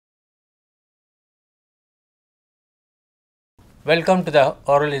Welcome to the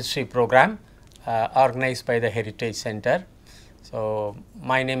Oral History program organized by the Heritage Center. So,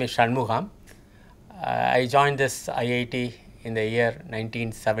 my name is Shunmugam. I joined this IIT in the year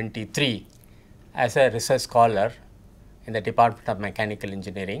 1973 as a research scholar in the Department of Mechanical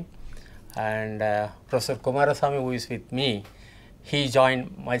Engineering, and Professor Kumaraswamy, who is with me, he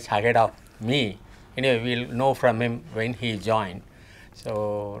joined much ahead of me. Anyway, we will know from him when he joined.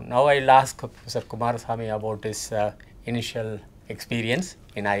 So, now I will ask Professor Kumaraswamy about his initial experience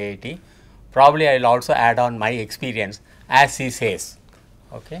in IIT. Probably I will also add on my experience as he says.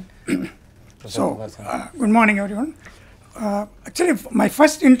 Okay. So, good morning everyone. Actually, my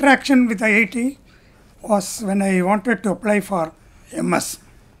first interaction with IIT was when I wanted to apply for MS.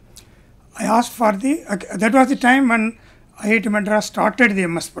 I asked for that was the time when IIT Madras started the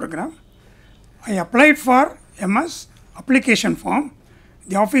MS program. I applied for MS application form.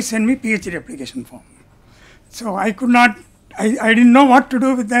 The office sent me PhD application form. So I could not, I didn't know what to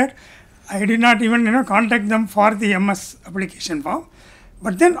do with that. I did not even contact them for the MS application form.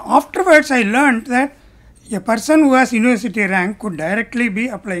 But then afterwards I learned that a person who has university rank could directly be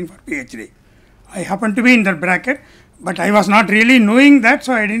applying for PhD. I happened to be in that bracket, but I was not really knowing that,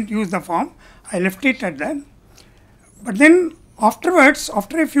 so I didn't use the form. I left it at that. But then afterwards,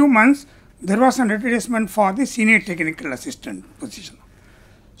 after a few months, there was an advertisement for the senior technical assistant position.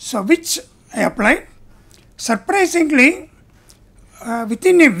 So which I applied. Surprisingly,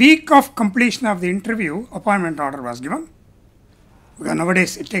 within a week of completion of the interview, appointment order was given. Because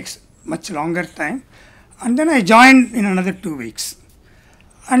nowadays it takes much longer time. And then I joined in another 2 weeks.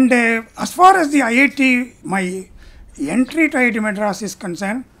 And as far as the IIT, my entry to IIT Madras is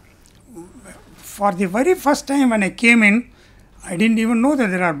concerned, for the very first time when I came in, I didn't even know that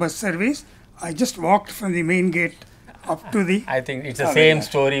there are bus service. I just walked from the main gate up to the... I think it's the same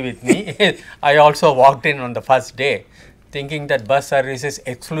story with me. I also walked in on the first day thinking that bus service is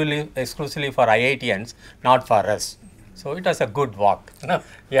exclusively for IITians, not for us. So it was a good walk.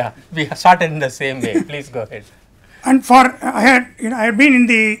 Yeah, we started in the same way. Please go ahead. And I had been in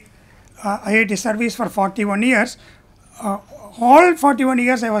the IIT service for 41 years. All 41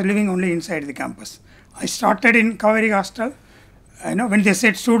 years I was living only inside the campus. I started in Kaveri hostel. When they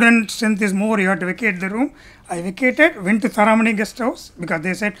said student strength is more, you have to vacate the room. I vacated, went to Tharamani guest house because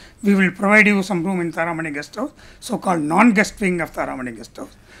they said we will provide you some room in Tharamani guest house, so-called non-guest wing of Tharamani guest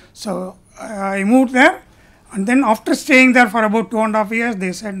house. So I moved there, and then after staying there for about 2.5 years,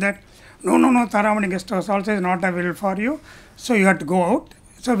 they said that no, Tharamani guest house also is not available for you, so you have to go out.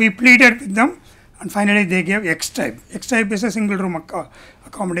 So we pleaded with them, and finally they gave X-type. X-type is a single room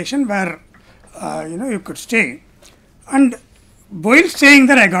accommodation where you could stay. And while staying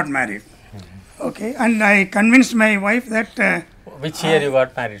there, I got married. Okay, and I convinced my wife that... Which year you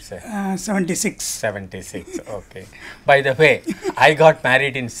got married, sir? 76. 76, okay. By the way, I got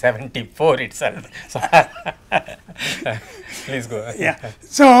married in 74 itself. So please go ahead. Yeah,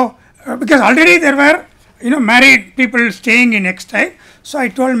 so because already there were, married people staying in X-type. So I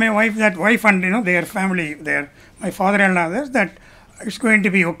told my wife and, their family, my father-in-law and others, that it's going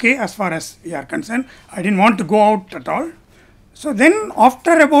to be okay as far as we are concerned. I didn't want to go out at all. So then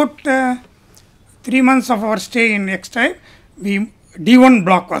after about 3 months of our stay in X-type, D1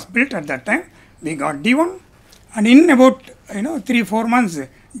 block was built at that time. We got D1, and in about 3-4 months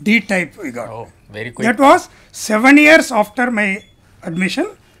D-type we got. Oh, very quick. That was 7 years after my admission,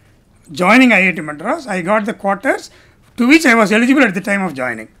 joining IIT Madras. I got the quarters to which I was eligible at the time of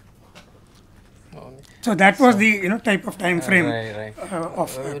joining. So that was the type of time frame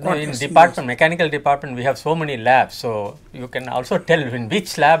of in mechanical department we have so many labs, so you can also tell in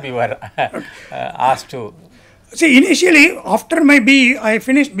which lab you were asked to. See, initially after my BE, I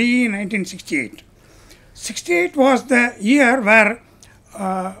finished BE in 1968. 68 was the year where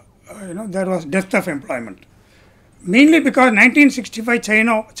there was dearth of employment. Mainly because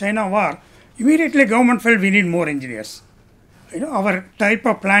 1965 China war, immediately government felt we need more engineers. Our type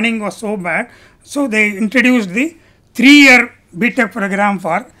of planning was so bad. So they introduced the 3-year BTech program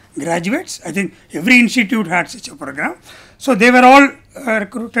for graduates. I think every institute had such a program. So they were all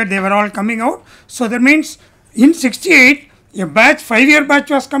recruited, they were all coming out. So that means in 68, a batch, 5-year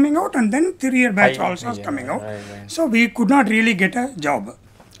batch was coming out, and then 3-year batch also was coming out. Right. So we could not really get a job.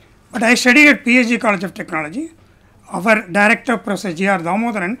 But I studied at PhD College of Technology. Our director, Professor G.R.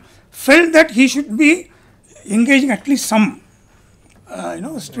 Damodaran, felt that he should be engaging at least some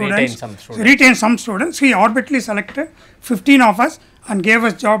students, retain some students. He arbitrarily selected 15 of us and gave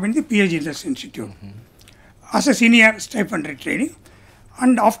us job in the PhD Industry Institute as a senior stipendary trainee.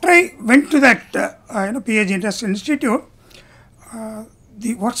 And after I went to that PhD Industry Institute,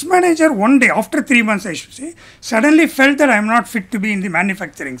 the works manager one day, after 3 months I should say, suddenly felt that I am not fit to be in the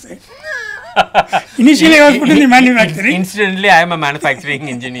manufacturing side. Initially I was put in the manufacturing. Incidentally, I am a manufacturing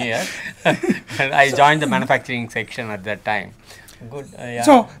engineer. I joined the manufacturing section at that time. Good. Yeah.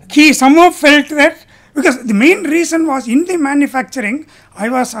 So he somehow felt that, because the main reason was in the manufacturing, I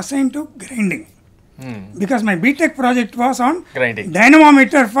was assigned to grinding. Because my BTech project was on Grinding.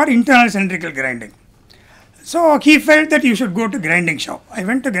 dynamometer for internal cylindrical grinding. So he felt that you should go to grinding shop. I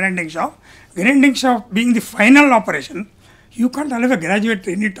went to grinding shop. Grinding shop being the final operation, you can't allow a graduate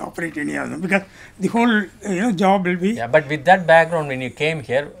trainee to operate any of them, because the whole job will be. Yeah, but with that background, when you came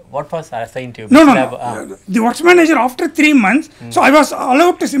here, what was assigned to you? No. The works manager after 3 months, so I was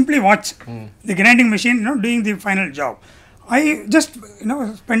allowed to simply watch the grinding machine, doing the final job. I just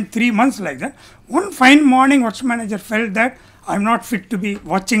spent 3 months like that. One fine morning, works manager felt that I'm not fit to be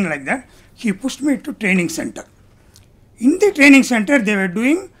watching like that. He pushed me to training center. In the training center, they were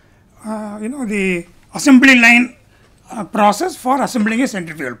doing, the assembly line process for assembling a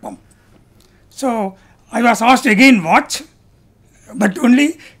centrifugal pump. So I was asked again watch, but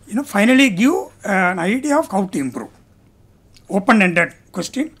only finally give an idea of how to improve. Open-ended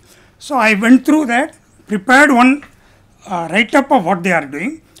question. So I went through that, prepared one write-up of what they are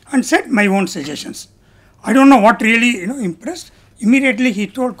doing, and said my own suggestions. I don't know what really impressed. Immediately he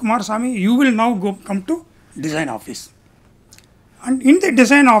told Kumaraswamy, you will now come to design office. And in the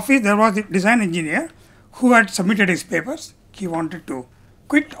design office, there was a design engineer who had submitted his papers. He wanted to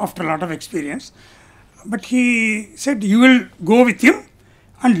quit after a lot of experience. But he said, you will go with him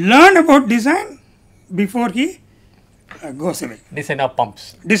and learn about design before he goes away. Design of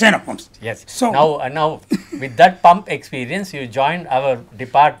pumps. Design of pumps. Yes. So now with that pump experience, you joined our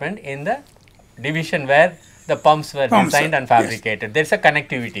department in the division where the pumps were designed and fabricated. Yes. There's a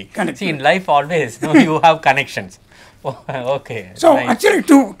connectivity. See, in life always, you have connections. Okay. So actually,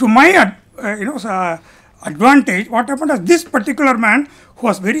 to my advantage, what happened is this particular man who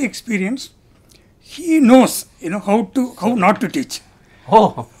was very experienced, he knows how not to teach.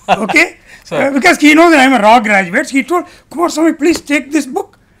 Oh. Okay. So because he knows that I am a raw graduate, he told Kumaraswamy, please take this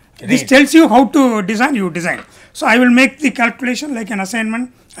book. This tells you how to design. You design. So I will make the calculation like an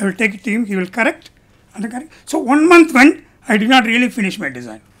assignment. I will take it to him. He will correct. So 1 month went. I did not really finish my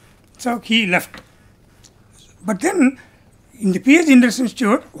design. So he left. But then in the PhD Industry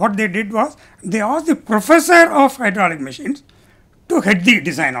Institute, what they did was they asked the professor of hydraulic machines to head the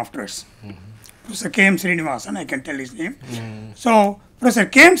design afterwards. Professor K.M. Srinivasan, I can tell his name. So Professor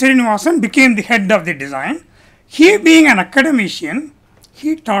K.M. Srinivasan became the head of the design. He, being an academician,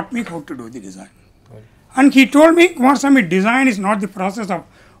 he taught me how to do the design. And he told me, Kumaraswamy, design is not the process of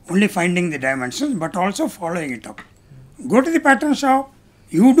only finding the dimensions, but also following it up. Go to the pattern shop,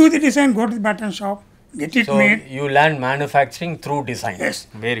 you do the design, go to the pattern shop, get it made. You learn manufacturing through design. Yes.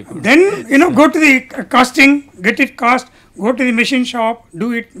 Very good. Then, go to the casting, get it cast, go to the machine shop,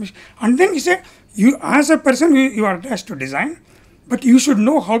 do it. And then he said, you as a person, you are asked to design, but you should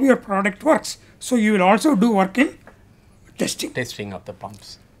know how your product works. So you will also do work in testing. Testing of the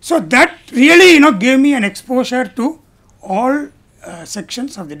pumps. So that really, gave me an exposure to all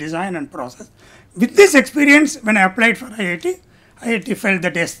sections of the design and process. With this experience, when I applied for IIT felt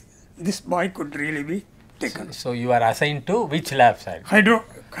that yes, this boy could really be taken. So you are assigned to which lab side? Hydro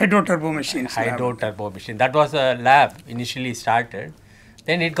turbo machines. Hydro turbo machine. That was a lab initially started.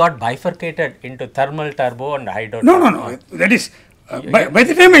 Then it got bifurcated into thermal turbo and hydro turbo. No. That is, by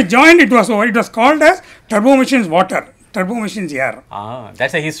the time I joined, it was called as turbo machines water. Turbo machines air.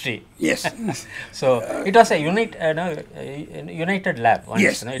 That's a history. Yes. So it was a united lab. Once,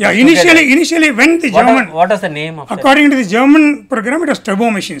 yes. Initially when the German. What was the name of according to the German program, it was turbo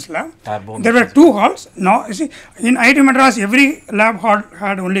machines lab. There were 2 halls. Now, you see, in IIT Madras, every lab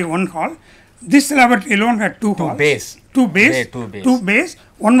had only 1 hall. This laboratory alone had 2 halls. Two bays.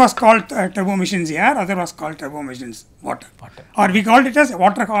 One was called turbo machines air, other was called turbo machines water. Or we called it as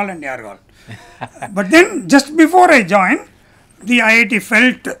water hall and air hall. But then just before I joined, the IIT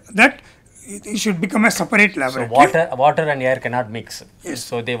felt that it should become a separate laboratory. So water and air cannot mix. Yes.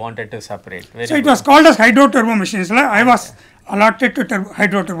 So they wanted to separate. So it was called as hydro turbo machines lab. I was allotted to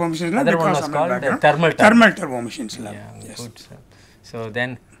hydro turbo machines lab. Other one was called thermal turbo machines lab. Yeah, yes. Good. So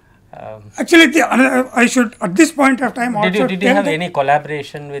then. Actually, I should at this point of time also. Did you have any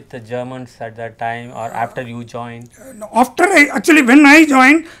collaboration with the Germans at that time or after you joined? When I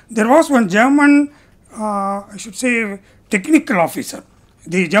joined, there was one German, I should say, technical officer.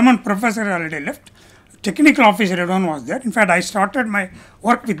 The German professor already left. Technical officer alone was there. In fact, I started my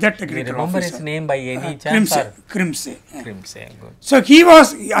work with that technical officer. Remember his name by any chance? Krimse. Good. So he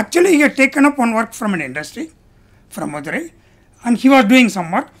had taken up one work from an industry, from Madurai. and he was doing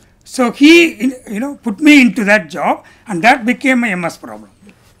some work. So he, put me into that job, and that became my MS problem.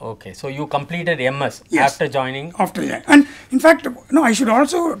 Okay, so you completed MS Yes. after joining? After that. And in fact, I should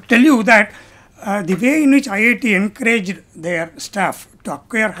also tell you that the way in which IIT encouraged their staff to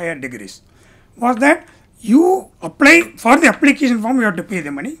acquire higher degrees was that you apply for the application form, you have to pay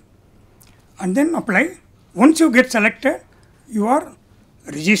the money and then apply. Once you get selected, you are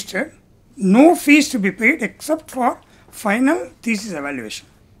registered. No fees to be paid except for final thesis evaluation.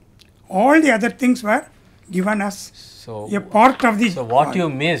 All the other things were given as a part of the. So what you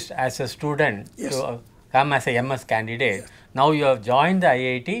missed as a student Yes. to come as a MS candidate, now you have joined the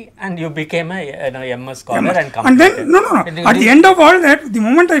IIT and you became a MS scholar and completed. And then, no. At the end of all that, the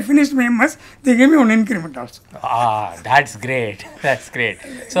moment I finished my MS, they gave me one increment also. Ah, that's great. That's great.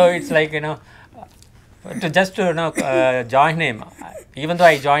 So it's like, to join him, even though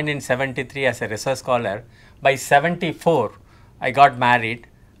I joined in 73 as a research scholar, by 74 I got married,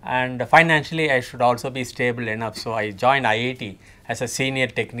 and financially I should also be stable enough. So I joined IIT as a senior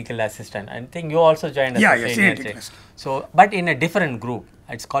technical assistant. I think you also joined as a senior technical. So, but in a different group.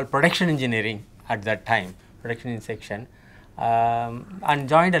 It's called production engineering at that time, production section, and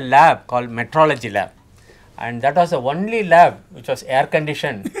joined a lab called metrology lab. And that was the only lab which was air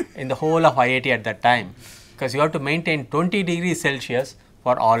conditioned in the whole of IIT at that time, because you have to maintain 20 degrees Celsius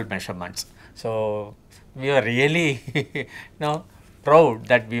for all measurements. So we were really proud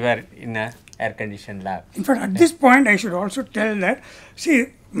that we were in a air conditioned lab. In fact, at this point I should also tell that, see,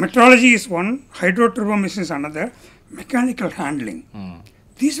 metrology is one, hydroturbo machine is another, mechanical handling.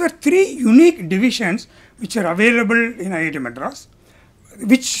 These were three unique divisions which are available in IIT Madras,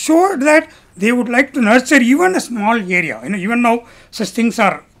 which showed that they would like to nurture even a small area. Even now such things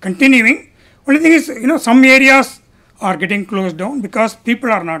are continuing. Only thing is, some areas are getting closed down because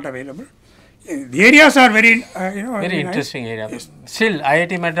people are not available. The areas are very, very interesting area. Yes. Still,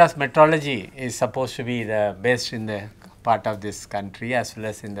 IIT Madras metrology is supposed to be the best in the part of this country as well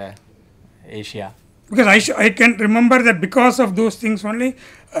as in the Asia. Because I can remember that because of those things only,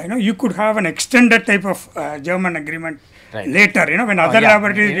 you could have an extended type of German agreement later, when other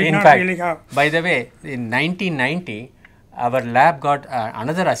laboratories did not really have. By the way, in 1990, our lab got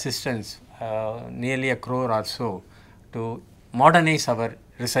another assistance, nearly 1 crore or so, to modernize our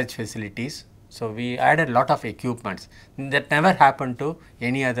research facilities. So we added a lot of equipments that never happened to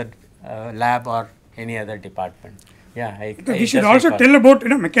any other lab or any other department. Yeah, we should also tell about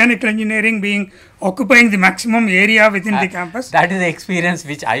mechanical engineering occupying the maximum area within the campus. That is the experience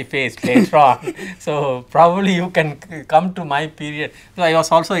which I faced later on. So probably you can come to my period. So I was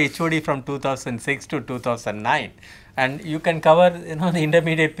also HOD from 2006 to 2009, and you can cover the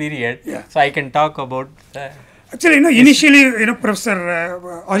intermediate period. Yeah. So I can talk about. Actually, initially, Professor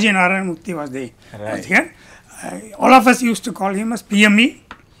Ajay Narayanamurthy was here. All of us used to call him as PME,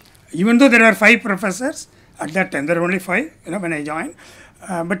 even though there were 5 professors. At that time, there were only 5, when I joined.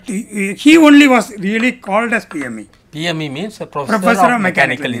 But he only was really called as PME. PME means a Professor of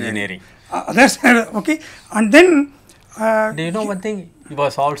Mechanical Engineering. That's okay. And then... do you know one thing? He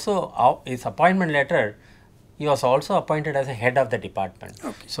was also, his appointment letter, he was also appointed as a head of the department.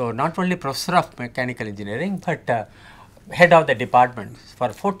 Okay. So not only Professor of Mechanical Engineering, but head of the department. For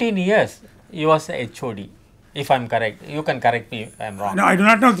 14 years, he was a HOD, if I am correct. You can correct me if I am wrong. No, I do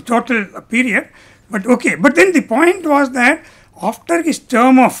not know the total period. But okay, but then the point was that after his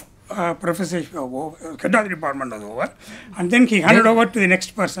term of professorship was over, head of the department was over, and then he handed over to the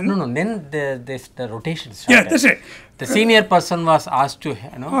next person. No, then the rotation started. Yeah, that's it. The senior person was asked to,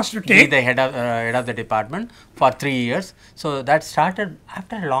 be the head of the department for 3 years. So that started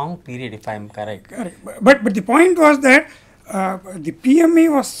after a long period, if I am correct. Correct. But the point was that the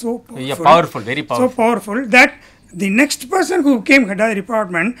PME was so powerful. Yeah, powerful, very powerful. So powerful that the next person who came head of the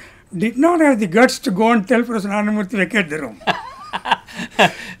department did not have the guts to go and tell Professor Narayanamurthy to vacate the room.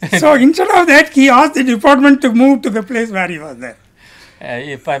 So instead of that, he asked the department to move to the place where he was there.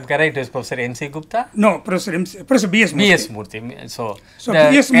 If I am correct, it was Professor M.C. Gupta? No, Professor B.S. Murthy. B.S. Murthy. So the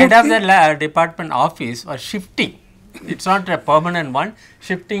B.S. head of Murthy, the department office was shifting. It's not a permanent one,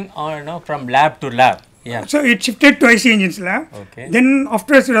 shifting from lab to lab. Yeah. So it shifted to IC Engines lab. Okay. Then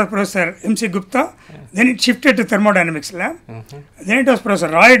afterwards it was Professor M.C. Gupta. Yeah. Then it shifted to Thermodynamics lab. Then it was Professor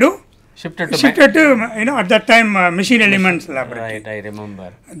Raidu. Shifted to at that time Machine Elements laboratory. Right, I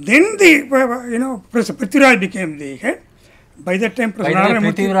remember. Then the Professor Prithviraj became the head. By that time, Professor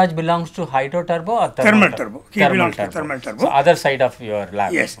Prithviraj belongs to hydro turbo or thermal turbo? He belongs to thermal turbo. So other side of your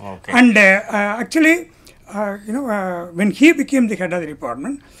lab. Yes. Okay. And actually, when he became the head of the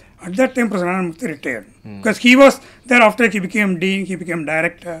department, at that time Professor Narayanamurthy retired because he was there after he became dean, he became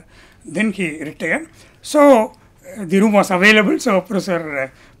director, then he retired. So the room was available, so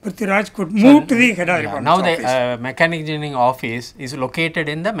Professor Prithviraj could move to the head of department now office. the mechanical engineering office is located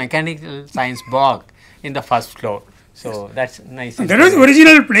in the mechanical science block in the first floor. So that's nice. That was the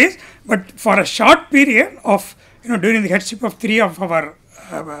original place, but for a short period of, during the headship of 3 of our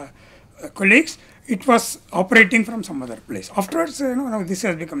colleagues, it was operating from some other place. Afterwards, now this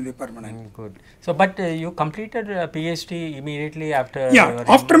has become the permanent. Good. So, but you completed a PhD immediately after? Yeah,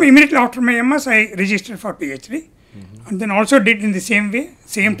 immediately after my MS, I registered for PhD, and then also did in the same way,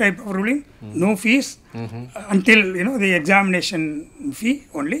 same type of ruling, no fees until the examination fee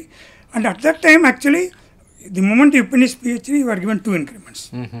only. And at that time, actually, the moment you finish PhD, you are given 2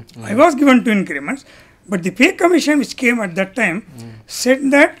 increments. I was given 2 increments, but the pay commission which came at that time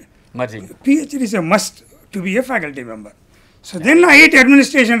said that PhD is a must to be a faculty member. So then IIT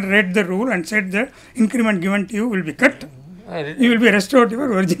administration read the rule and said the increment given to you will be cut. You will be restored to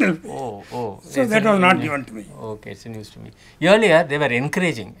your original. So that was not given to me. Okay, it's news to me. Earlier they were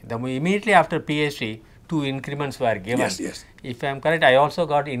encouraging. Immediately after PhD, 2 increments were given. Yes. If I am correct, I also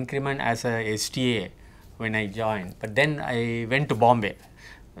got increment as a STA when I joined. But then I went to Bombay.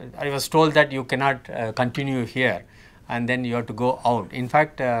 I was told that you cannot continue here, and then you have to go out. In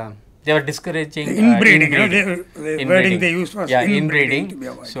fact, they were discouraging inbreeding. The wording they used was inbreeding.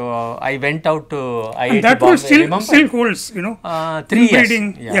 So I went out to IIT and that Bombay. Still holds. 3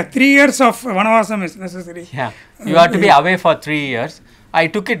 years. 3 years of vanavasam is necessary. Yeah, you have to be away for 3 years. I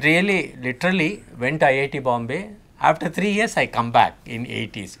took it really literally. Went to IIT Bombay. After 3 years, I come back in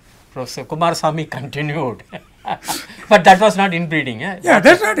 80s. Professor Kumaraswamy continued. But that was not inbreeding. Yeah,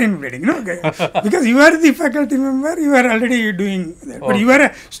 that's not inbreeding. Because you are the faculty member, you are already doing that. But you are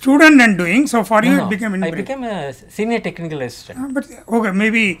a student and doing, so for you it became inbreeding. I became a senior technical assistant. But okay,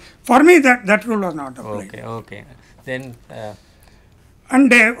 maybe for me that rule was not applied. Okay. Then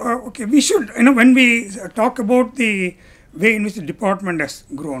and okay, we should, when we talk about the way in which the department has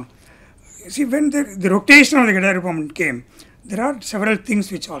grown, see, when the rotation of the head department came, there are several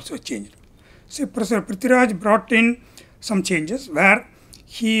things which also changed. See, Professor Prithviraj brought in some changes where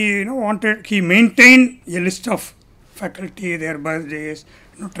he he maintained a list of faculty, their birthdays,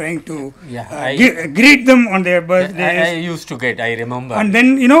 trying to greet them on their birthdays. I used to get, I remember. And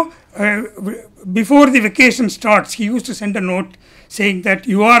then, before the vacation starts, he used to send a note saying that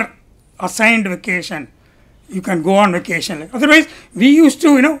you are assigned vacation. You can go on vacation. Otherwise, we used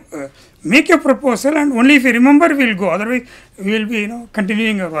to, make a proposal, and only if you remember, we'll go. Otherwise, we will be,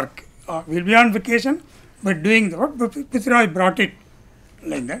 continuing our work. We'll be on vacation, but doing the work. But Prithviraj brought it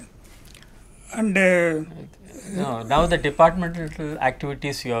like that. And now the departmental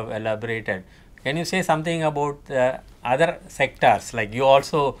activities you have elaborated. Can you say something about the other sectors? Like you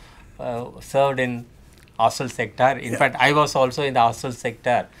also served in hostel sector. In fact, I was also in the hostel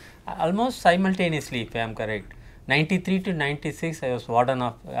sector. Almost simultaneously, if I am correct. 93 to 96, I was warden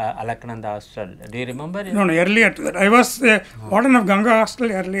of Alakananda Hostel. Do you remember? No, earlier to that. I was warden of Ganga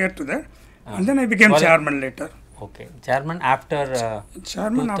Hostel earlier to that. And then I became chairman later. Okay. Chairman after?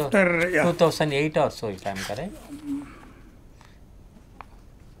 2008 or so, if I am correct.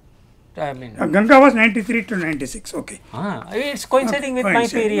 I mean, Ganga was 93 to 96. Okay. It's coinciding with my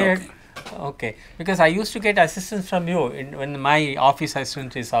period. Okay, because I used to get assistance from you when my office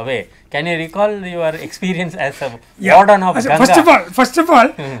assistant is away. Can you recall your experience as a warden of Ganga? First of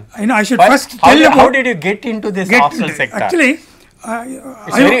all, I should first tell you how did you get into this hostel sector? Actually,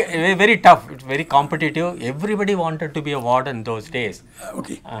 it's very, very tough. It's very competitive. Everybody wanted to be a warden those days.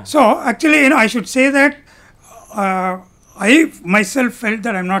 Okay. So actually, I should say that I myself felt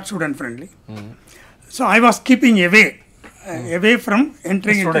that I'm not student friendly. So I was keeping away from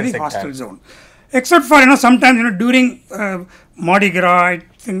entering into the hostel zone. Except for, sometimes, during Mardi Gras,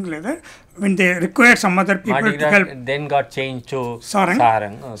 things like that, when they required some other people to help. Then got changed to Sarang.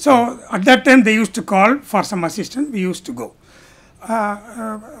 Okay. So at that time, they used to call for some assistance. We used to go.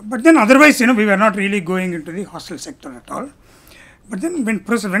 But then otherwise, we were not really going into the hostel sector at all. But then when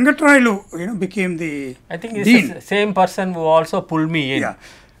Professor Venkatrayulu, became the I think it's dean, the same person who also pulled me in. Yeah.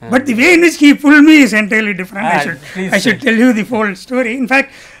 But the way in which he pulled me is entirely different. I should tell you the full story. In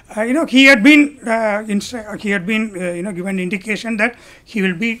fact, he had been given indication that he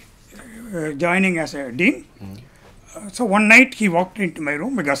will be joining as a dean. So one night he walked into my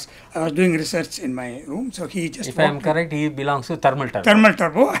room because I was doing research in my room. So he just. If I am correct, he belongs to thermal turbo. Thermal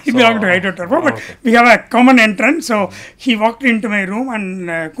turbo. I belong to hydro turbo, but we have a common entrance. So he walked into my room and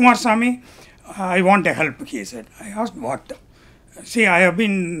Kumaraswamy, I want a help. He said. I asked what. See, I have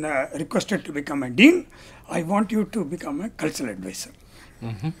been requested to become a dean. I want you to become a cultural advisor.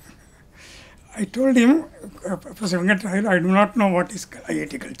 I told him, Professor Venkatrayulu, I do not know what is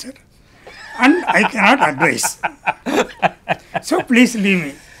IIT culture. and I cannot advise. So please leave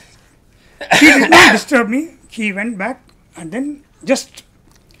me. He did not disturb me. He went back and then just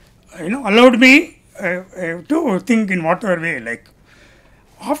allowed me to think in whatever way. Like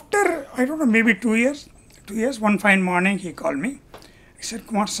after I don't know, maybe 2 years, one fine morning he called me. He said,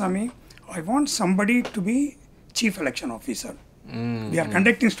 Kumaraswamy, I want somebody to be chief election officer. We are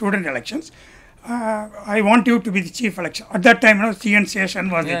conducting student elections. I want you to be the chief election. At that time, C.N. Session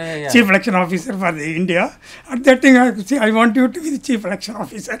was the chief election officer for the India. At that time, I want you to be the chief election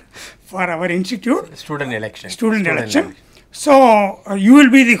officer for our institute. Student election. Student election. So you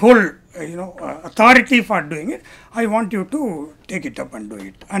will be the whole, authority for doing it. I want you to take it up and do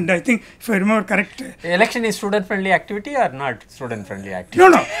it. And I think, if I remember correct, election is student-friendly activity or not student-friendly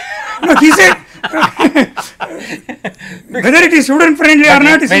activity? No, he said, whether it is student-friendly or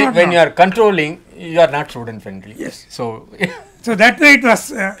not, is not. When you are controlling, you are not student-friendly. Yes. So, so that way it was,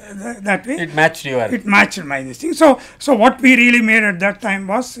 that way. It matched your. It matched my this thing. So what we really made at that time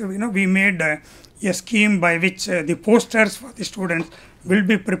was, we made a scheme by which the posters for the students will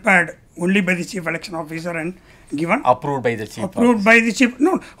be prepared only by the chief election officer and given. Approved by the chief. Approved by the chief.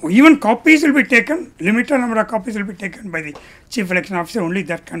 No, even copies will be taken. Limited number of copies will be taken by the chief election officer. Only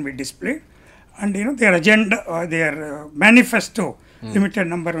that can be displayed. And their agenda or their manifesto, limited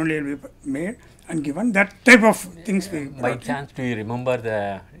number only will be made and given. That type of things. By chance, do you remember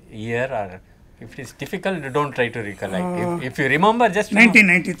the year, or if it is difficult, don't try to recollect. If you remember, just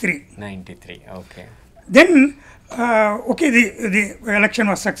 1993. 93. Okay. Then, the election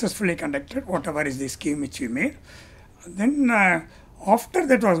was successfully conducted, whatever is the scheme which we made. Then, after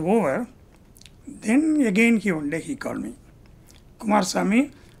that was over, then again one day he called me.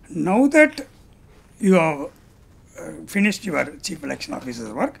 Kumaraswamy, now that you have finished your chief election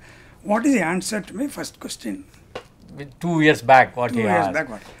officer's work, what is the answer to my first question? 2 years back, what he asked. 2 years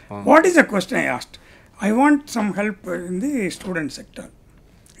back, what is the question I asked? I want some help in the student sector.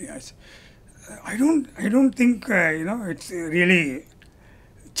 Yes. I don't think, it's really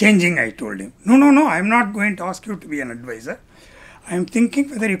changing, I told him. No, I am not going to ask you to be an advisor. I am thinking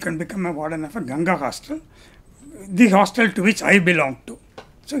whether you can become a warden of a Ganga hostel, the hostel to which I belong to.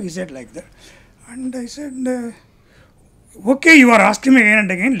 So he said like that. And I said, okay, you are asking me again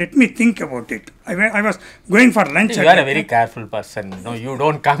and again, let me think about it. I was going for lunch. You are a very careful person. No, you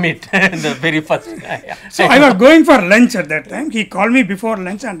don't commit the very first. So I was going for lunch at that time. He called me before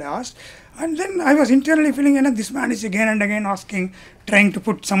lunch and asked. And then I was internally feeling, this man is again and again asking, trying to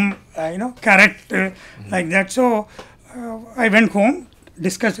put some, carrot like that. So I went home,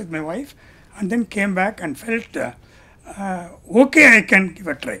 discussed with my wife, and then came back and felt, okay, I can give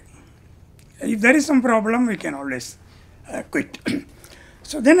a try. If there is some problem, we can always quit.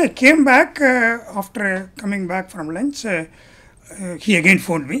 So then I came back, after coming back from lunch, he again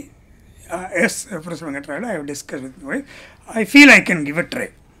phoned me. Yes, Prof. I have discussed with my wife. I feel I can give a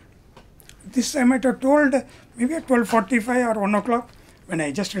try. This I might have told maybe at 12:45 or 1 o'clock when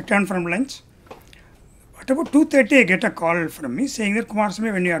I just returned from lunch. At about 2:30, I get a call from me saying that,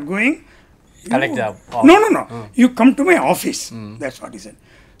 Kumaraswamy, when you are going, collect the office. No. You come to my office. That's what he said.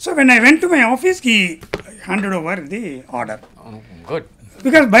 So when I went to my office, he handed over the order. Good.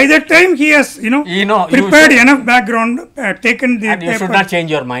 Because by that time he has, prepared enough background, taken the and you should not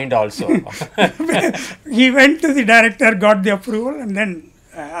change your mind also. He went to the director, got the approval, and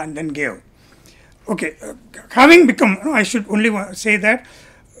then gave. Okay, having become, I should only say that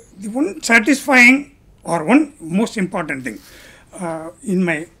the one satisfying or one most important thing in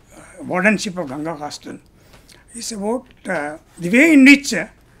my wardenship of Ganga Hostel is about the way in which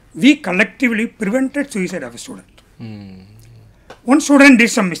we collectively prevented suicide of a student. One student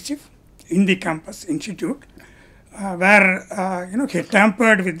did some mischief in the campus institute where he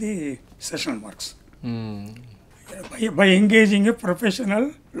tampered with the sessional marks by engaging a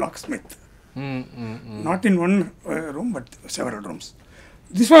professional locksmith. Not in one room but several rooms.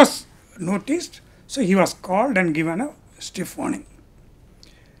 This was noticed, so he was called and given a stiff warning.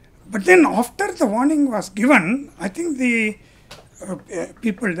 But then after the warning was given, I think the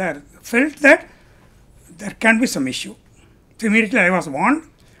people there felt that there can be some issue. So immediately I was warned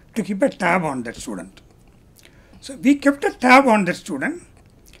to keep a tab on that student. So we kept a tab on that student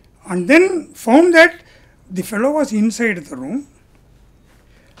and then found that the fellow was inside the room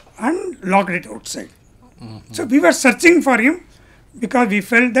and locked it outside. So we were searching for him because we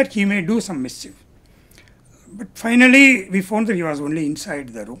felt that he may do some mischief. But finally we found that he was only inside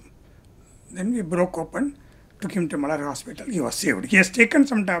the room. Then we broke open, took him to Malhar Hospital. He was saved. He has taken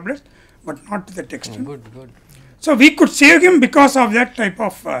some tablets, but not to that extent. Good. So we could save him because of that type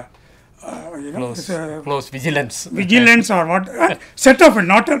of close vigilance. Vigilance or what, set of it,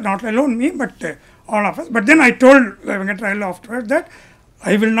 not alone me, but all of us. But then I told Venkatraylu afterwards that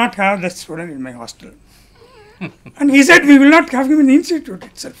I will not have the student in my hostel. And he said, we will not have him in the institute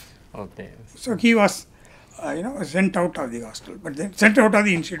itself. Okay. So he was, sent out of the hostel, but then sent out of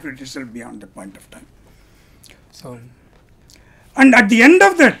the institute itself beyond the point of time. So, and at the end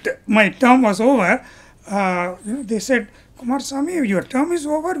of that, my term was over. They said, Kumaraswamy, your term is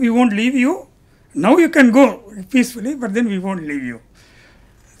over, we won't leave you. Now you can go peacefully, but then we won't leave you.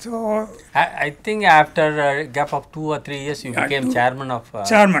 So I think after a gap of 2 or 3 years, you became chairman of.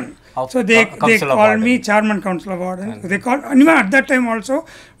 Chairman. So they called me chairman council of warden. They called, and even at that time also,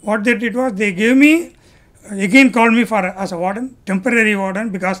 what they did was they gave me, again called me as a warden, temporary warden,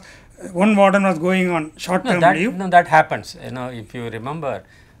 because one warden was going on short-term leave. No, that happens. If you remember,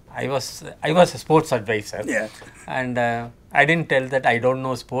 I was a sports advisor, and I didn't tell that I don't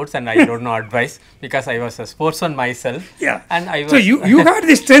know sports and I don't know advice, because I was a sportsman myself. Yeah. And I was so you had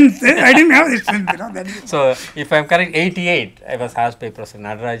the strength. I didn't have the strength. So if I'm correct, 88, I was asked by Professor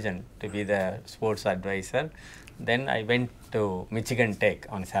Natarajan to be the sports advisor. Then I went to Michigan Tech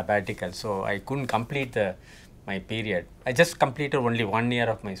on sabbatical, so I couldn't complete my period. I just completed only 1 year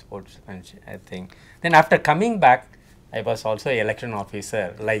of my sports, I think. Then after coming back, I was also an election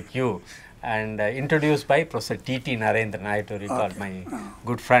officer like you, and introduced by Professor T.T. Narendran, I have to recall, my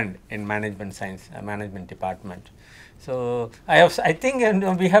good friend in management science, management department. So I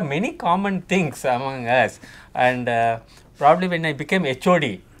think we have many common things among us, and probably when I became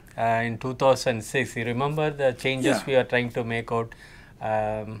HOD in 2006, you remember the changes we are trying to make out.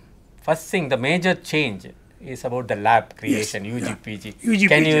 First thing, the major change is about the lab creation, UGPG.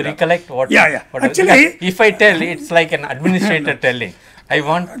 Can you recollect what? Actually, if I tell, it's like an administrator telling. I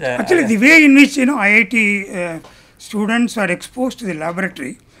want. Actually, the way in which IIT students are exposed to the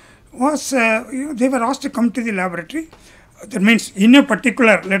laboratory was, they were asked to come to the laboratory. That means in a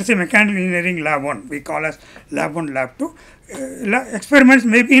particular, let's say mechanical engineering lab 1, we call as lab 1, lab 2. Experiments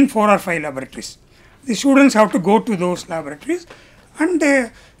may be in 4 or 5 laboratories. The students have to go to those laboratories, and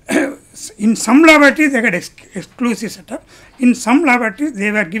in some laboratories they had exclusive setup. In some laboratories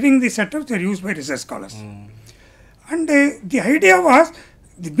they were giving the setups that are used by research scholars. And the idea was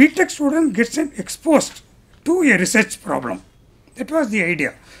the BTech student gets exposed to a research problem. That was the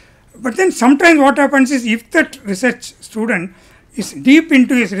idea. But then sometimes what happens is, if that research student is deep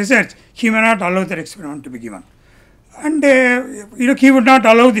into his research, he may not allow that experiment to be given. And he would not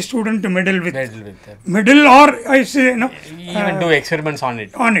allow the student to meddle with or I say even do experiments on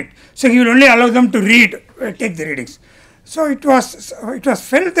it. So he will only allow them to read, take the readings. So it was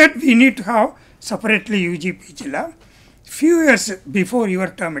felt that we need to have separately UG/PG lab. Few years before your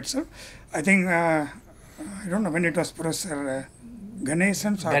term itself, I think I don't know when it was, Professor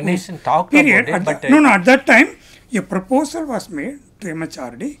Ganesan talked period, about it. At that time a proposal was made to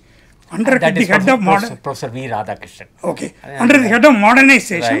MHRD under the head of Professor V. Radhakrishnan. Okay, under the head of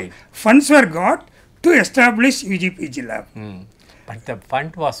modernization, funds were got to establish UG/PG lab. But the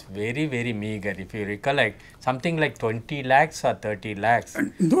fund was very, very meager. If you recollect, something like 20 lakhs or 30 lakhs.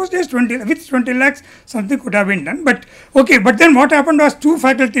 And in those days, 20 lakhs, something could have been done. But okay, but then what happened was 2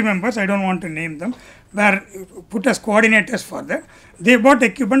 faculty members, I don't want to name them, were put as coordinators for that. They bought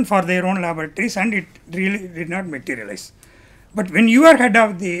equipment for their own laboratories, and it really did not materialize. But when you are head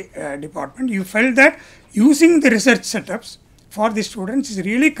of the department, you felt that using the research setups for the students is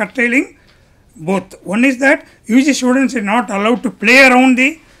really curtailing both. One is that UG students are not allowed to play around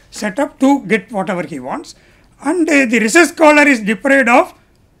the setup to get whatever he wants, and the research scholar is deprived of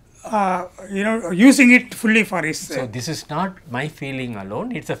using it fully for his. So this is not my feeling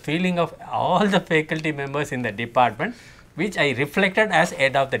alone; it's a feeling of all the faculty members in the department, which I reflected as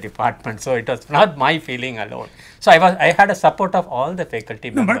head of the department. So it was not my feeling alone. So I had a support of all the faculty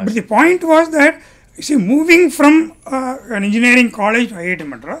members. But the point was that, you see, moving from an engineering college to IIT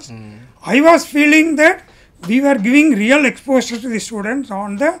Madras, I was feeling that we were giving real exposure to the students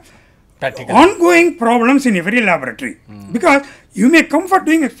on the ongoing problems in every laboratory. Because you may come for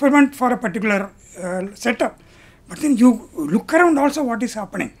doing experiment for a particular setup, but then you look around also what is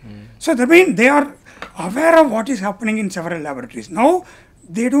happening. So that means they are aware of what is happening in several laboratories. Now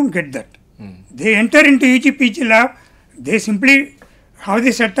they don't get that. They enter into UG/PG lab, they simply have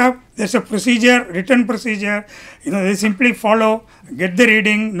the setup, there's a procedure, written procedure, they simply follow, get the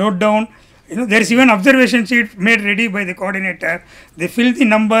reading, note down, there's even observation sheet made ready by the coordinator, they fill the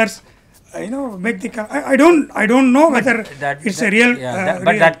numbers, make the, I don't know whether it's a real,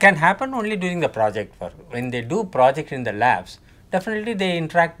 but that can happen only during the project work. When they do project in the labs, definitely they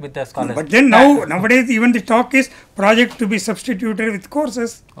interact with the scholars. But then nowadays even the talk is project to be substituted with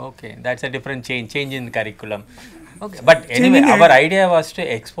courses. Okay, that's a different change in the curriculum. Okay, but anyway, our idea was to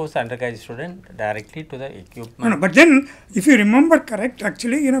expose the undergraduate student directly to the equipment. No, but then if you remember correct,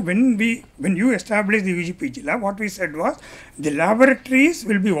 actually, when you established the UGPG lab, what we said was the laboratories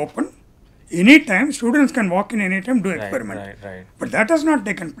will be open. Anytime, students can walk in anytime, do experiment. Right. But that has not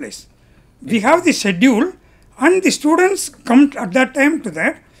taken place. We have the schedule and the students come at that time to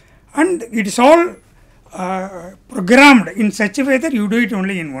that, and it is all programmed in such a way that you do it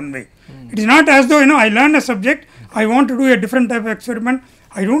only in one way. It is not as though, I learn a subject, I want to do a different type of experiment.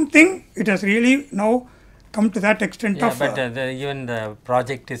 I don't think it has really now come to that extent of... but even the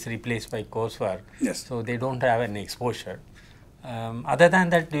project is replaced by coursework. Yes. So they don't have any exposure. Other than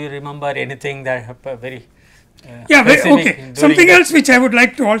that, do you remember anything that very... okay. Something else which I would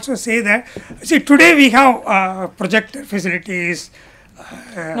like to also say that, see, today we have projector facilities.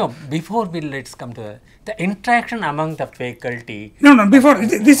 No, before let's come to the interaction among the faculty. No, before,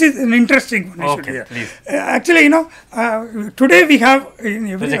 this is an interesting one. Okay, please. Actually, today we have in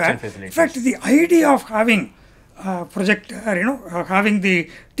everywhere, facilities. in fact, the idea of having projector, having the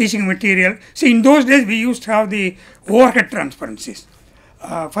teaching material. See, in those days we used to have the overhead transparencies.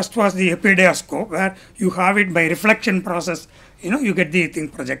 First was the epidiascope, where you have it by reflection process, you get the thing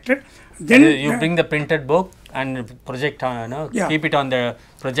projected. Then you bring the printed book and project on, keep it on the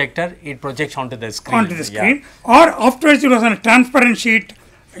projector, it projects onto the screen. Or afterwards it was on a transparent sheet,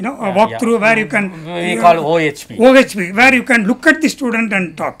 a walkthrough where you can... We call OHP. OHP, where you can look at the student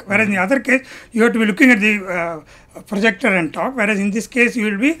and talk. Whereas in the other case, you have to be looking at the projector and talk. Whereas in this case, you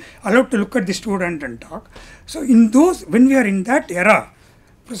will be allowed to look at the student and talk. So in those, when we are in that era,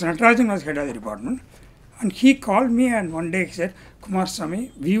 Professor Natarajan was head of the department, and he called me and one day he said,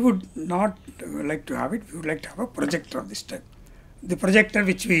 Kumaraswamy, we would not like to have it, we would like to have a projector of this type. The projector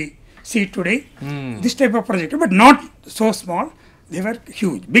which we see today, this type of projector, but not so small, they were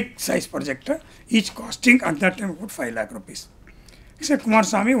huge, big size projector, each costing at that time about 5 lakh rupees. He said,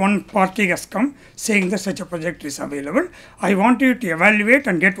 Kumaraswamy, one party has come saying that such a projector is available, I want you to evaluate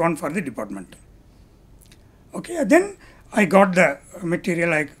and get one for the department. Okay, then I got the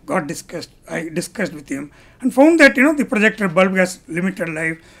material, I discussed with him and found that, the projector bulb has limited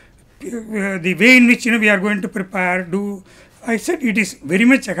life. The way in which, we are going to prepare, I said it is very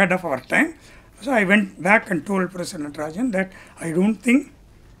much ahead of our time. So I went back and told Professor Natarajan that I don't think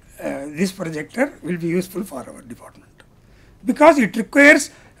this projector will be useful for our department. Because it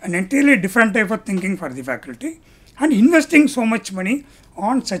requires an entirely different type of thinking for the faculty, and investing so much money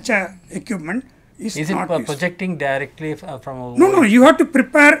on such a equipment is not it projecting directly from a... No, you have to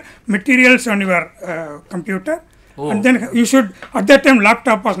prepare materials on your computer. And then you should, at that time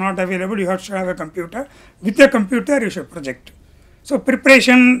laptop was not available, you have to have a computer. With a computer you should project. So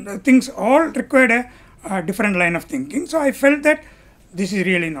preparation, things all required a different line of thinking. So I felt that this is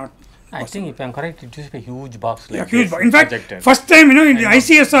really not possible. I think if I am correct, it used to be a huge box like huge this. In fact, projector. First time, in the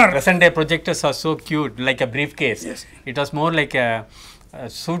ICSR. Present day projectors are so cute, like a briefcase. Yes. It was more like a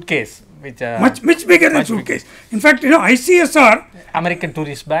suitcase. Which, much bigger than suitcase. In fact, ICSR. American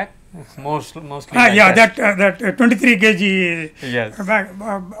tourist bag. Mostly that 23 kg bag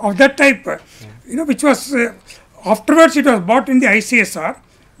of that type, which was afterwards it was bought in the ICSR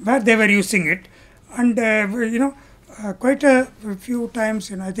where they were using it, and quite a few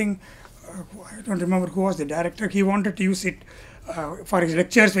times, I think I don't remember who was the director, he wanted to use it for his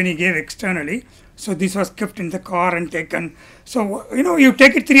lectures when he gave externally. So this was kept in the car and taken. So you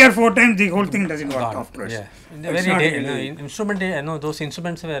take it 3 or 4 times, the whole thing doesn't work afterwards. Yeah. Those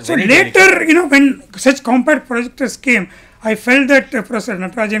instruments were. So later, when such compact projectors came, I felt that Professor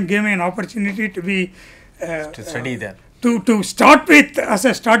Natarajan gave me an opportunity to be to study there. To start with as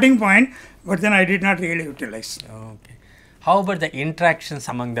a starting point, but then I did not really utilize. Okay. How about the interactions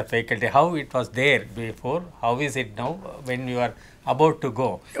among the faculty? How it was there before? How is it now when you are about to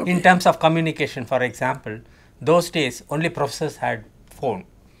go? Okay. In terms of communication, for example, those days only professors had phone.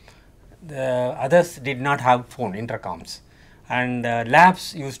 The others did not have phone, intercoms, and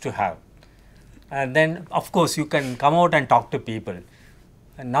labs used to have. And then of course you can come out and talk to people.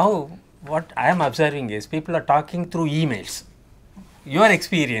 And now what I am observing is people are talking through emails. Your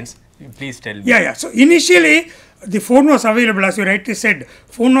experience, please tell me. Yeah. So initially the phone was available, as you rightly said.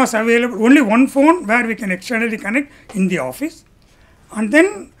 Phone was available, only one phone where we can externally connect in the office. And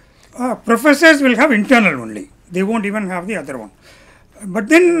then professors will have internal only. They won't even have the other one. But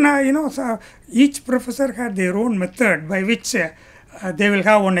then, so each professor had their own method by which they will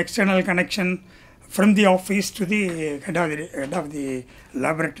have one external connection from the office to the head of the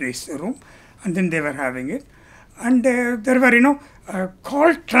laboratories room, and then they were having it. and there were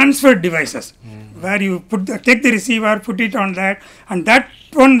call transfer devices where you take the receiver, put it on that, and that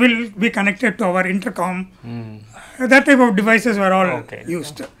one will be connected to our intercom. That type of devices were all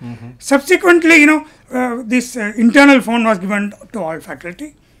used. Subsequently, this internal phone was given to all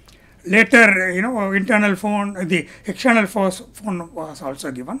faculty. Later, internal phone, the external phone was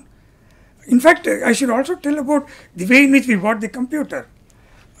also given. In fact, I should also tell about the way in which we bought the computer.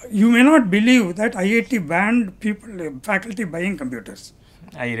 You may not believe that IIT banned faculty buying computers.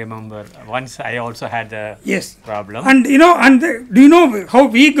 I remember once I also had the problem. And do you know how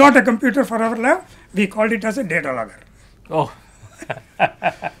we got a computer for our lab? We called it as a data logger. Oh.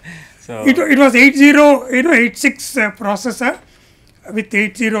 So it was 8086 processor with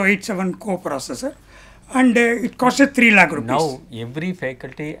 8087 co-processor, and it costed 3 lakh rupees. Now every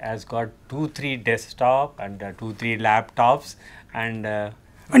faculty has got 2-3 desktop and 2-3 laptops, and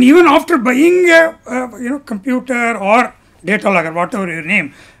even after buying a computer or data logger, whatever you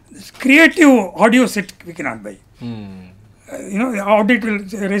name, this creative audio set we cannot buy. The audit will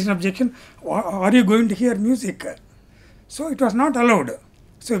raise an objection. Are you going to hear music? So it was not allowed.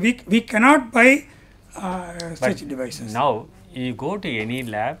 So we cannot buy such devices. Now you go to any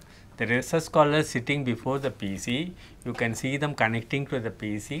lab, the research scholars sitting before the PC, you can see them connecting to the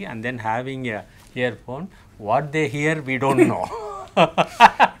PC and then having a earphone. What they hear, we don't know.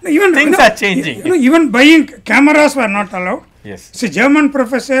 Even things are changing. Even buying cameras were not allowed. Yes. So German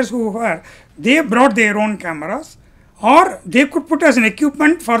professors they brought their own cameras, or they could put as an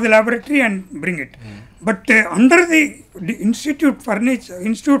equipment for the laboratory and bring it. But under the institute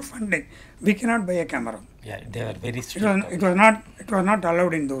funding, we cannot buy a camera. Yeah, they were very strict. It was not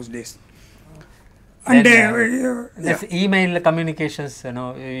allowed in those days. And this email communications,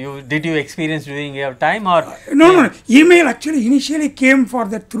 did you experience during your time, or no? Email actually initially came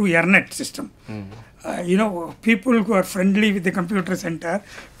through Ethernet system. People who are friendly with the computer center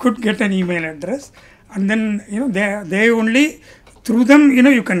could get an email address, and then they only through them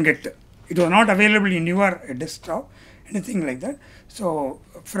you can get. It was not available in your desktop, anything like that. So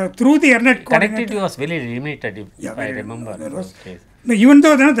through the Ethernet connectivity was very limited. If I remember. Even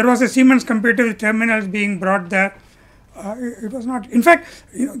though there was a Siemens computer with terminals being brought there, it was not. In fact,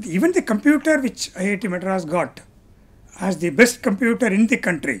 even the computer which IIT Madras got as the best computer in the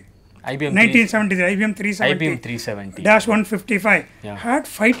country, IBM 1970, IBM 370, -155 had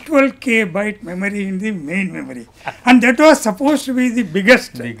 512K byte memory in the main memory, and that was supposed to be the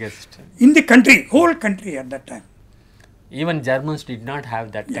biggest in the country, whole country at that time. Even Germans did not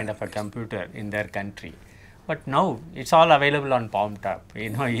have that kind of a computer in their country. But now it's all available on palm top.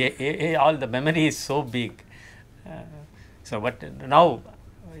 All the memory is so big. But now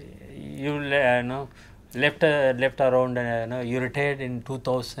you left around. You retired in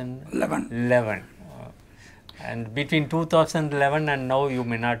 2011. And between 2011 and now, you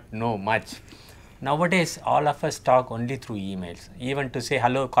may not know much. Nowadays, all of us talk only through emails. Even to say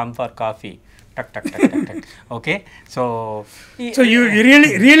hello, come for coffee. Tuck, tuck, tuck, tuck, tuck. Okay, so you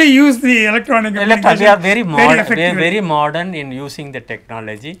really use the electronic. We are very modern. We are very modern in using the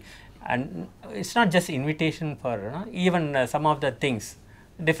technology, and it's not just invitation for even some of the things.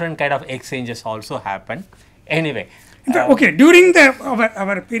 Different kind of exchanges also happen. Anyway. In fact, during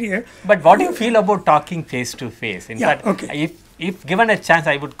our period. But what do you feel about talking face to face? In fact, if given a chance,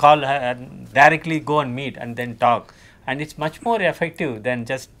 I would call her directly, go and meet, and then talk, and it's much more effective than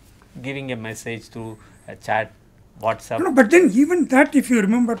just giving a message through a chat, WhatsApp. No, but then even that, if you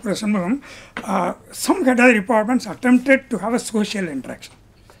remember, Professor Shunmugam, some other departments attempted to have a social interaction.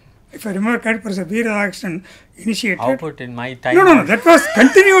 If I remember correctly, Professor Veerakrishnan initiated. How about in my time? No, that was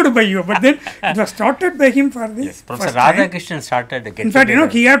continued by you, but then it was started by him for the Professor Radhakrishnan started the In fact,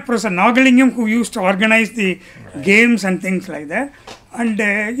 he had Professor Nagalingam who used to organize the games and things like that. And,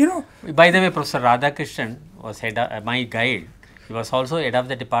 By the way, Professor Radhakrishnan was my guide. He was also head of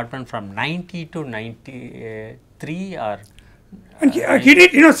the department from 90 to 93 And he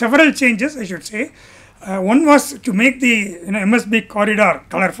did, several changes, I should say. One was to make the MSB corridor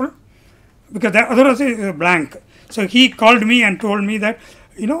colorful, because the other was blank. So he called me and told me that,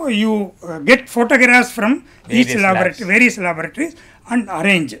 you get photographs from various laboratories and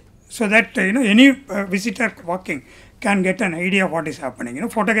arrange, so that, any visitor walking can get an idea of what is happening.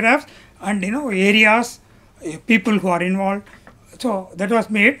 Photographs and, areas, people who are involved. So that was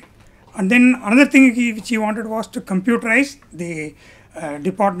made. And then another thing which he wanted was to computerize the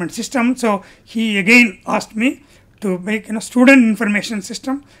department system. So he again asked me to make student information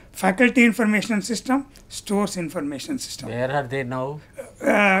system, faculty information system, stores information system. Where are they now?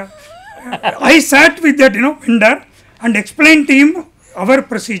 I sat with that vendor and explained to him our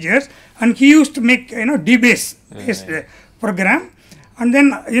procedures, and he used to make DBase, based program. And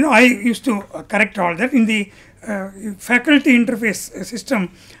then, I used to correct all that in the faculty interface system.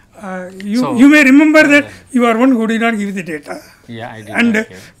 You may remember that you are one who did not give the data. Yeah, I did. And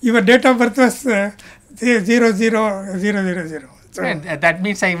your date of birth was 00000. So that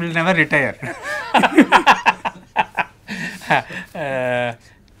means I will never retire.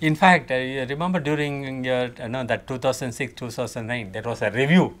 In fact, I remember during your, that 2006-2009, there was a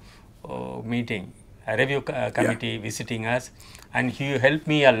review meeting, a review committee visiting us, and he helped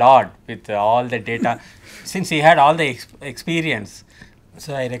me a lot with all the data. Since he had all the experience,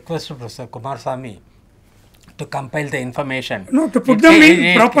 so I requested Professor Kumaraswamy to compile the information. No, to put them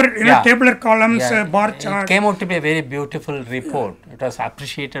in proper, tabular columns, bar chart. It came out to be a very beautiful report. It was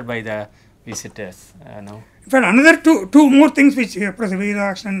appreciated by the visitors. In fact, another two more things which Professor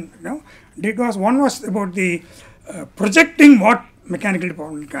Veerakshan did was, one was about the projecting what mechanical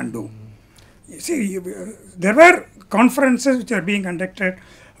department can do. You see, there were conferences which are being conducted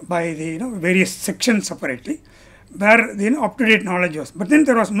by the various sections separately, where the up-to-date knowledge was. But then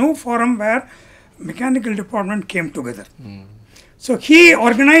there was no forum where mechanical department came together. So he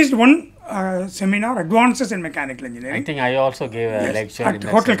organized one seminar, Advances in Mechanical Engineering. I think I also gave a lecture at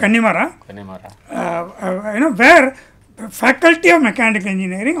Hotel Kannimara. Kannimara. Where faculty of mechanical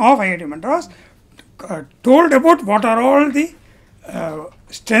engineering of IIT Madras told about what are all the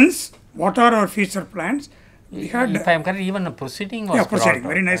strengths, what are our future plans. We had, if I am correct, even a proceeding was proceeding,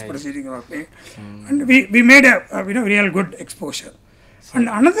 very nice proceeding was made. And we made a real good exposure. And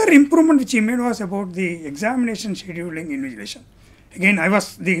another improvement which he made was about the examination scheduling invigilation. Again, I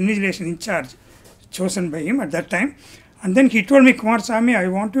was the invigilation in charge chosen by him at that time. And then he told me, Kumaraswamy, I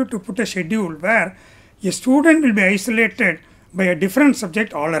want you to put a schedule where a student will be isolated by a different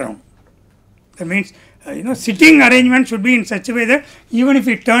subject all around. That means, sitting arrangement should be in such a way that even if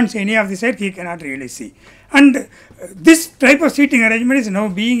he turns any of the side, he cannot really see. And this type of seating arrangement is now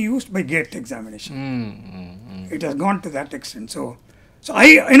being used by gate examination. It has gone to that extent. So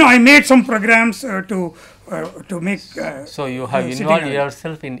I made some programs to make. So you have involved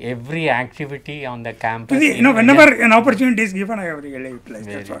yourself in every activity on the campus. Whenever an opportunity is given, I have really utilized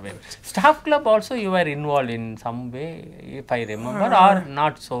that. Well. Staff club also you were involved in some way, if I remember, or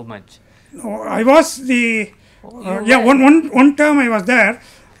not so much. No, I was the one term I was there.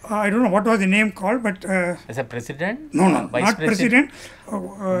 I don't know what was the name called, but as a president? No, Vice not president.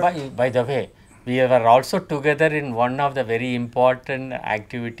 By the way, we were also together in one of the very important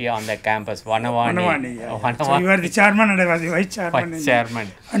activity on the campus, Vanavani. So you were the chairman and I was the vice chairman. Vice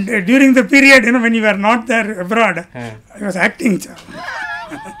chairman. And during the period, when you were not there abroad, I was acting chairman.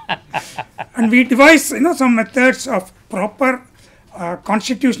 And we devised, some methods of proper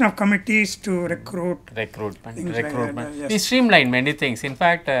constitution of committees to recruitment. Yes. We streamlined many things. In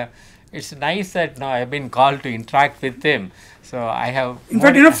fact, it's nice that now I have been called to interact with him. So I have. In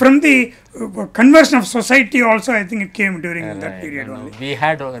fact, from the conversion of society also, I think it came during that period only. We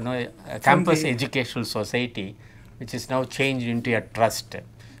had a campus educational society, which is now changed into a trust.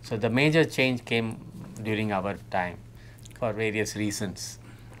 So the major change came during our time for various reasons.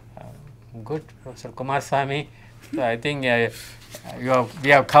 Good, Professor Kumaraswamy. So I think we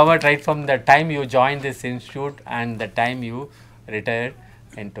have covered right from the time you joined this institute and the time you retired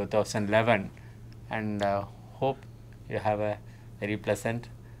in 2011, and hope you have a very pleasant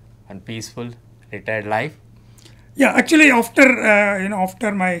and peaceful retired life. Yeah, actually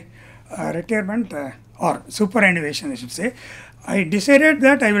after my retirement or superannuation I should say, I decided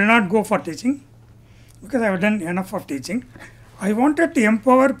that I will not go for teaching because I have done enough of teaching. I wanted to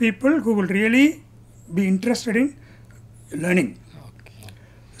empower people who will really be interested in learning.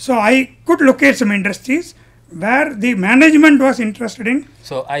 So I could locate some industries where the management was interested in.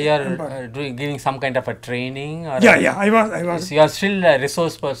 So are you giving some kind of a training? Or I was. So you are still a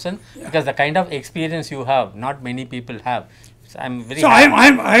resource person because the kind of experience you have, not many people have. So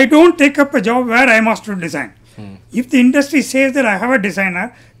I don't take up a job where I must do design. If the industry says that I have a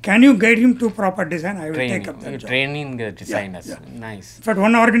designer, can you guide him to proper design? I will take up that job. Training the designers. Nice. But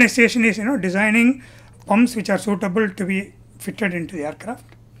one organization is designing pumps which are suitable to be fitted into the aircraft.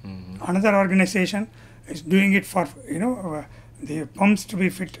 Another organization is doing it for the pumps to be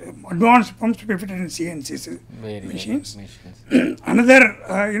advanced pumps to be fitted in CNC machines. Another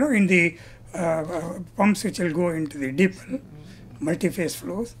in the pumps which will go into the deep multi-phase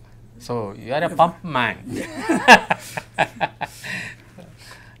flows. So you are a pump man.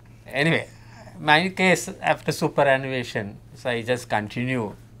 Anyway, my case after superannuation, so I just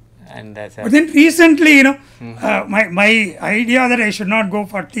continue. But then recently, my idea that I should not go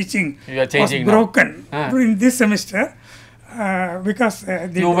for teaching was broken during this semester. because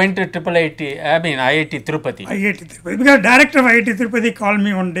You went to IIT, I mean IIT Tirupati. IIT Tirupati. Because director of IIT Tirupati called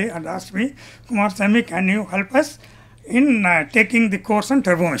me one day and asked me, Kumaraswamy, can you help us in taking the course on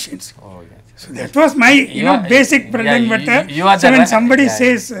turbo machines? Oh, yes. So that was my basic bread and butter. So when somebody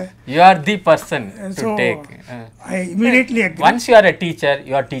says you are the person to so take. I immediately agree. Once you are a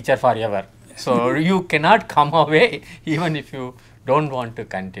teacher forever. So you cannot come away even if you don't want to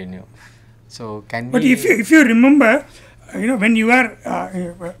continue. So can But we? if you remember, when you are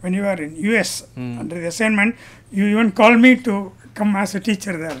in US under the assignment, you even called me to come as a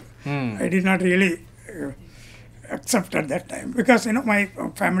teacher there. I did not really accept at that time because my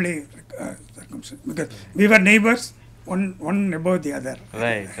family circumstances, because we were neighbors, one above the other.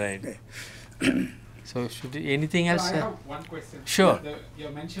 Right. Okay. So should anything else? I have one question. Sure.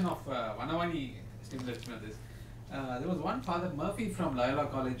 Your mention of Vanavani stimulates me on this. There was one Father Murphy from Loyola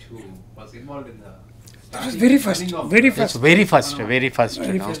College who was involved in the. That was very first. It's very first. Very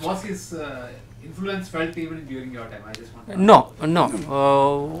first. Was his influence felt even during your time? I just want to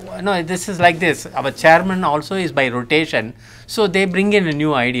No. This is like this. Our chairman also is by rotation, so they bring in a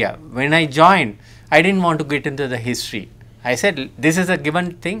new idea. When I joined, I didn't want to get into the history. I said, this is a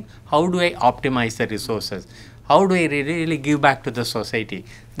given thing. How do I optimize the resources? How do I really give back to the society?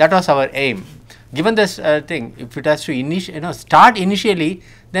 That was our aim. Given this thing, if it has to start initially,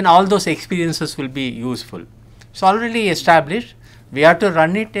 then all those experiences will be useful. It's already established. We have to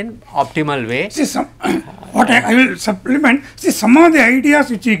run it in optimal way. See, what I will supplement. See, some of the ideas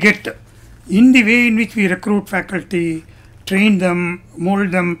which we get in the way in which we recruit faculty, train them,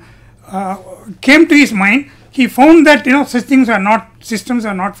 mold them, came to his mind. He found that systems are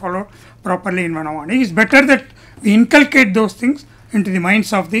not followed properly in Vanavani. It's better that we inculcate those things into the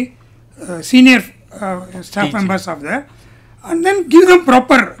minds of the senior staff members of there, and then give them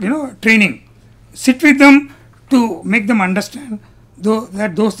proper training. Sit with them to make them understand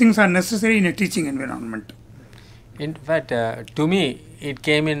that those things are necessary in a teaching environment. In fact, to me, it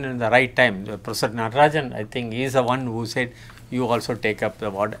came in the right time. Professor Natarajan, I think, he is the one who said, you also take up the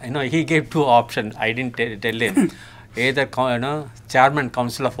ward. He gave two options. I didn't tell him. Either chairman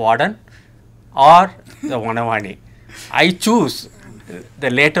council of warden or the Vanavani. I choose the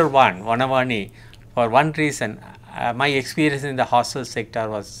later one, Vanavani, for one reason. My experience in the hostel sector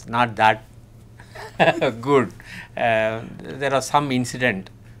was not that good. There was some incident,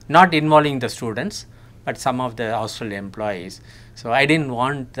 not involving the students, but some of the hostel employees. So I didn't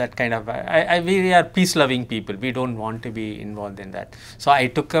want that kind of. We are peace-loving people. We don't want to be involved in that. So I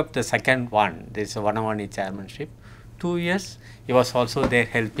took up the second one. This Vanavani chairmanship. 2 years. He was also there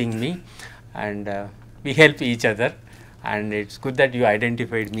helping me, and we help each other. And it's good that you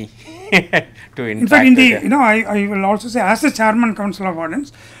identified me to in fact, I will also say, as a chairman council of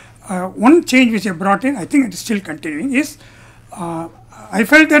wardens, one change which I brought in, I think it is still continuing, is I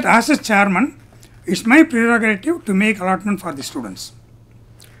felt that as a chairman, it's my prerogative to make allotment for the students.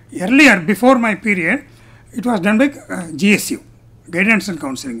 Earlier, before my period, it was done by GSU, Guidance and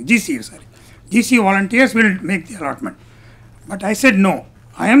Counseling, GCU, sorry. GCU volunteers will make the allotment. But I said no,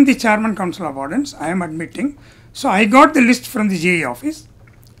 I am the chairman council of wardens, I am admitting. So I got the list from the JE office,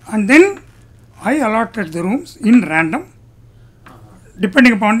 and then I allotted the rooms in random,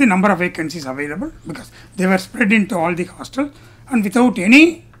 depending upon the number of vacancies available, because they were spread into all the hostels and without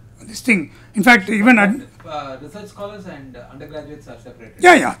any this thing. In fact, even research scholars and undergraduates are separated.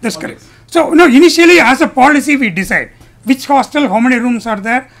 Yeah, that's correct. So initially as a policy we decide which hostel, how many rooms are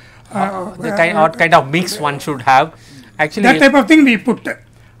there, what kind of mix one should have. Actually, that type of thing we put,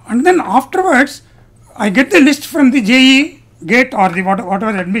 and then afterwards I get the list from the JE gate or the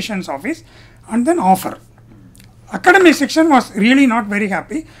whatever the admissions office, and then offer. Academic section was really not very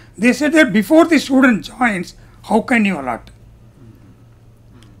happy. They said that before the student joins, how can you allot?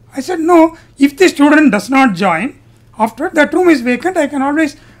 I said no, if the student does not join, after that room is vacant, I can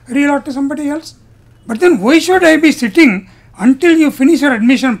always re-allot to somebody else. But then why should I be sitting until you finish your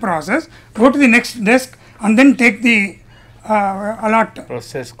admission process, go to the next desk and then take the allot?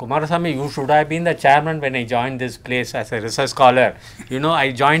 Professor Kumaraswamy, you should have been the chairman when I joined this place as a research scholar.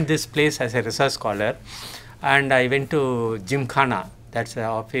 I joined this place as a research scholar, and I went to Gymkhana, that's the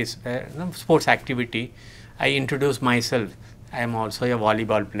office, sports activity. I introduced myself. I am also a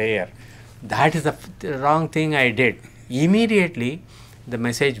volleyball player. That is the wrong thing I did. Immediately, the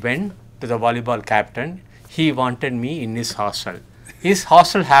message went to the volleyball captain. He wanted me in his hostel. His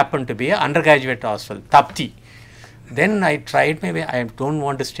hostel happened to be an undergraduate hostel, Tapti. Then I tried my way. I don't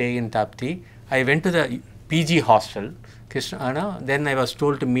want to stay in Tapti. I went to the PG hostel. Then I was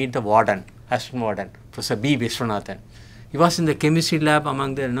told to meet the warden, assistant warden, Professor B. Vishwanathan. He was in the chemistry lab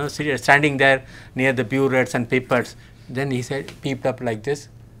among the, standing there near the burettes and papers. Then he said, peeped up like this.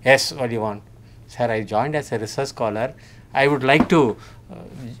 Yes, what do you want? Sir, I joined as a research scholar. I would like to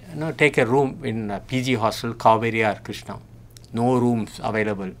take a room in PG hostel, Kaveri or Krishna. No rooms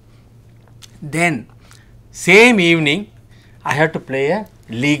available. Then, same evening, I had to play a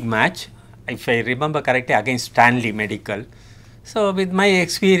league match, if I remember correctly, against Stanley Medical. So, with my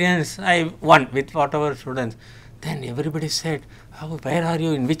experience, I won with whatever students. Then everybody said, oh, where are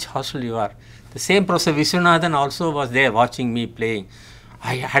you, in which hostel you are? The same Professor Viswanathan also was there watching me playing.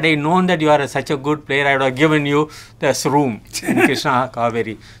 Had I known that you are such a good player, I would have given you this room in Krishna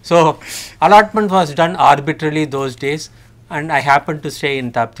Kaveri. So, allotment was done arbitrarily those days, and I happened to stay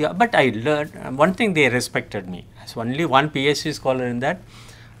in Tapti. But I learned one thing, they respected me. As only one PhD scholar in that,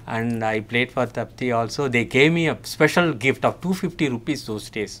 and I played for Tapti also. They gave me a special gift of 250 rupees those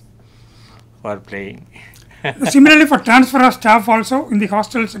days for playing. Similarly, for transfer of staff also in the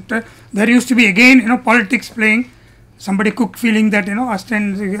hostel sector, there used to be again, politics playing. Somebody cook feeling that,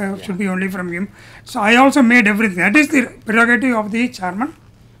 assistant should be only from him. So, I also made everything. That is the prerogative of the chairman.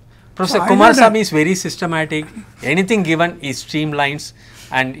 Professor Kumaraswamy is very systematic. Anything given, he streamlines,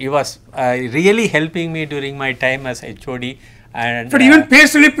 and he was really helping me during my time as HOD. And but even pay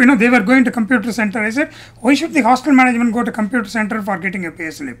slip, they were going to computer center. I said, why should the hostel management go to computer center for getting a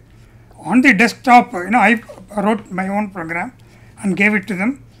pay slip? On the desktop, I wrote my own program and gave it to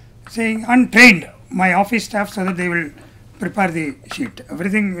them, saying, and trained my office staff so that they will prepare the sheet.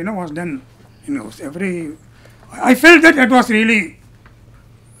 Everything, was done. I felt that it was really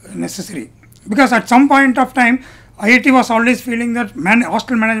necessary, because at some point of time, IIT was always feeling that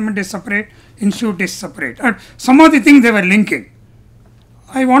hostel management is separate, institute is separate. And some of the things they were linking.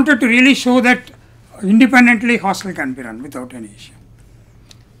 I wanted to really show that independently hostel can be run without any issue.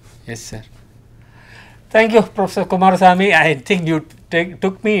 Yes, sir. Thank you, Professor Kumaraswamy. I think you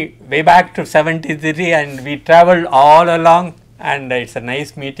took me way back to 73 and we traveled all along, and it's a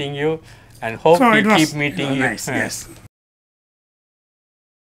nice meeting you, and hope we keep meeting you. Nice, yes.